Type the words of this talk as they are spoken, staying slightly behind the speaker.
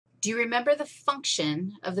Do you remember the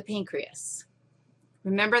function of the pancreas?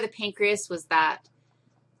 Remember the pancreas was that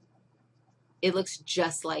it looks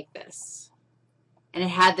just like this. And it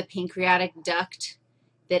had the pancreatic duct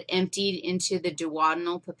that emptied into the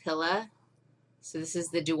duodenal papilla. So this is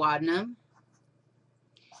the duodenum.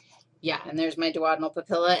 Yeah, and there's my duodenal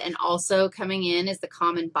papilla. And also coming in is the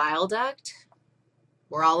common bile duct.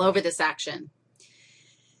 We're all over this action.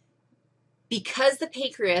 Because the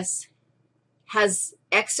pancreas has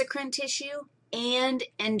exocrine tissue and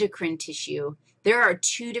endocrine tissue, there are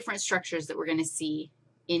two different structures that we're going to see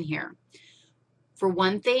in here. For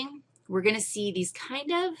one thing, we're going to see these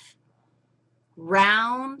kind of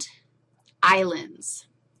round islands.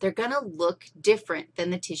 They're going to look different than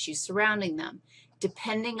the tissue surrounding them.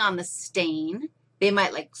 Depending on the stain, they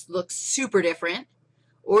might look super different,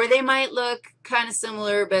 or they might look kind of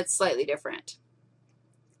similar but slightly different.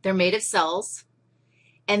 They're made of cells,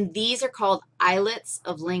 and these are called islets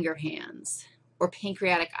of Langerhans, or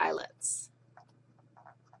pancreatic islets.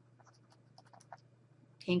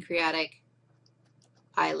 Pancreatic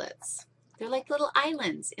islets. They're like little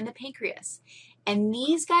islands in the pancreas. And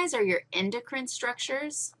these guys are your endocrine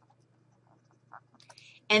structures,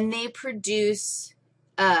 and they produce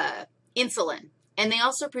insulin. And they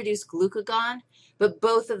also produce glucagon, but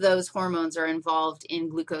both of those hormones are involved in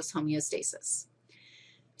glucose homeostasis.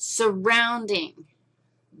 Surrounding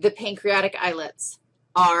the pancreatic islets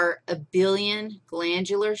are a billion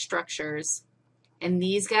glandular structures, and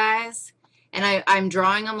these guys, and I'm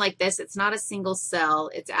drawing them like this. It's not a single cell.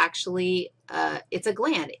 It's actually, it's a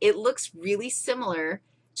gland. It looks really similar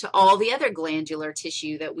to all the other glandular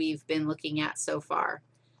tissue that we've been looking at so far,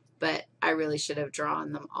 but I really should have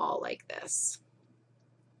drawn them all like this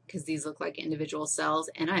because these look like individual cells,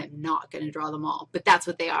 and I am not going to draw them all, but that's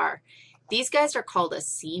what they are. These guys are called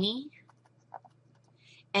acini,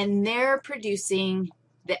 and they're producing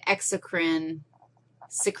the exocrine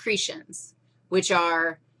secretions, which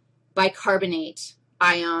are bicarbonate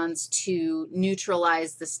ions to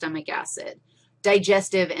neutralize the stomach acid,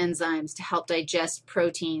 digestive enzymes to help digest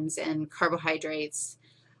proteins and carbohydrates,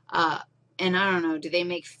 and I don't know, do they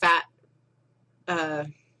make fat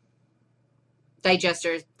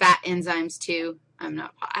digesters, fat enzymes too?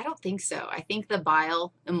 I don't think so. I think the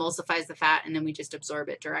bile emulsifies the fat, and then we just absorb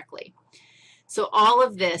it directly. So all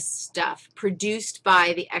of this stuff produced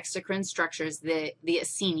by the exocrine structures, the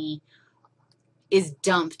acini, is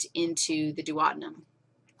dumped into the duodenum.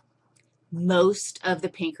 Most of the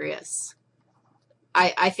pancreas,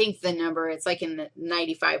 I think the number, it's like in the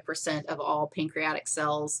 95% of all pancreatic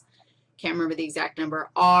cells, can't remember the exact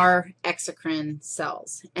number, are exocrine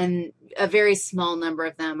cells. And a very small number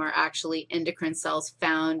of them are actually endocrine cells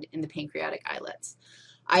found in the pancreatic islets.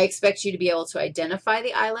 I expect you to be able to identify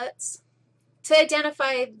the islets, to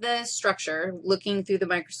identify the structure, looking through the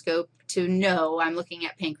microscope to know I'm looking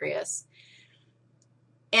at pancreas,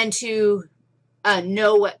 and to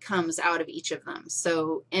know what comes out of each of them.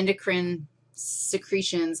 So endocrine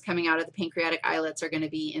secretions coming out of the pancreatic islets are going to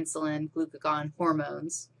be insulin, glucagon,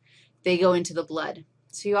 hormones. They go into the blood.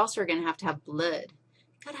 So you also are going to have blood.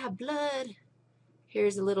 Got to have blood.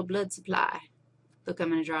 Here's a little blood supply. Look, I'm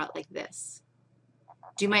going to draw it like this.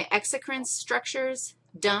 Do my exocrine structures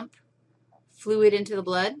dump fluid into the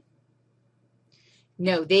blood?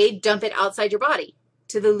 No, they dump it outside your body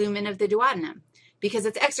to the lumen of the duodenum because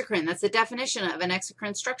it's exocrine. That's the definition of an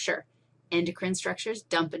exocrine structure. Endocrine structures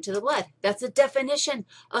dump into the blood. That's the definition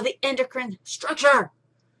of the endocrine structure.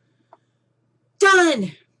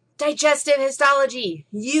 Done. Digestive histology.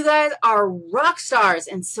 You guys are rock stars,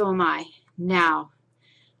 and so am I. Now,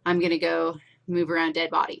 I'm going to go move around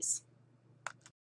dead bodies.